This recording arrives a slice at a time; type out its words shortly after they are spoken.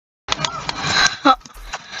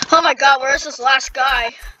my god, where's this last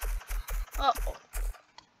guy? Oh,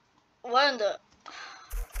 what in the...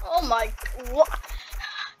 Oh my... What?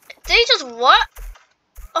 Did he just what?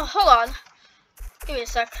 Oh, hold on. Give me a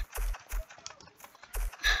sec.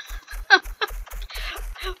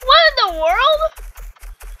 What in the world?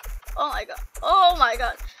 Oh my god. Oh my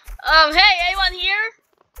god. Hey, anyone here?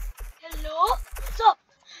 Hello? What's up?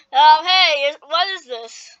 Hey, what is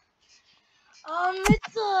this?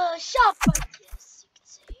 It's a shop, I guess you could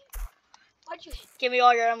say. Why'd you hit? Give me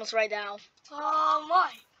all your emeralds right now.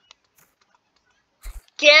 Why?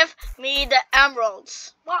 Give me the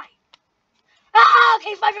emeralds. Why? Ah,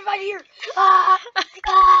 okay, fine here. Ah.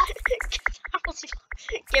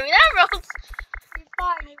 Give me the emeralds.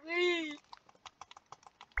 Fine, I will.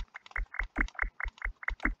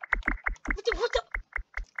 What the?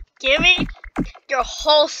 Give me your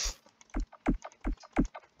whole...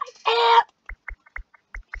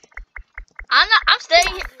 I'm staying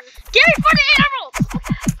here. Give me 48 emeralds!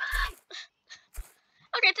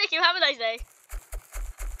 Okay, thank you. Have a nice day.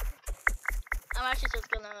 I'm actually just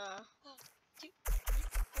gonna...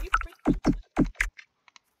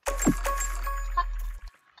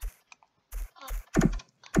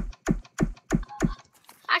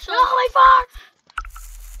 Actually... No, my far!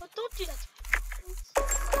 Oh, don't do that.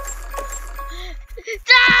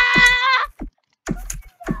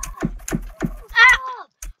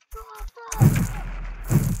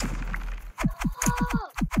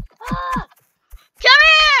 Come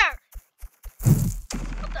here!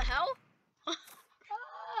 What the hell?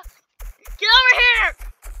 Get over here!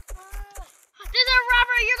 This is a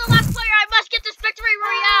robbery. You're the last player. I must get this victory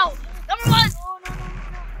royale. Number one. No.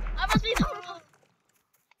 I must be number one.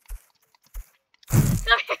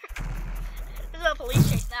 Come here. This is a police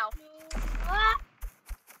chase now.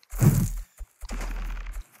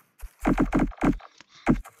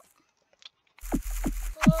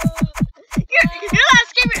 You're not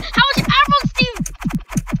escaping. How much emeralds do you...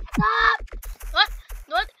 Stop!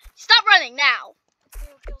 What? Stop running now.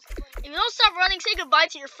 Okay, If you don't stop running, say goodbye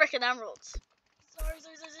to your frickin' emeralds.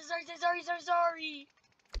 Sorry.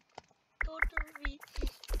 Don't hurt me.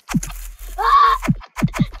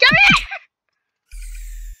 Come here!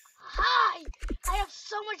 Hi! I have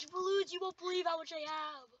so much balloons, you won't believe how much I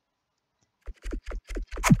have.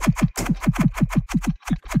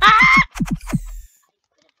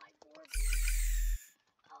 Couldn't find more balloons.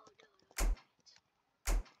 Oh no.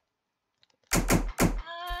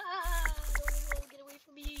 Get away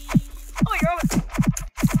from me. Oh, you're over.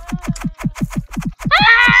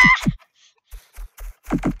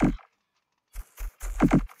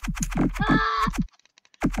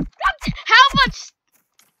 How much?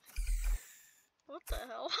 What the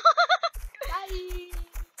hell? Bye.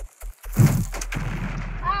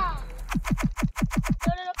 Ow.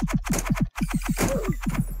 No.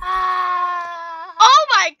 Oh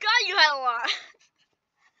my god, you had a lot.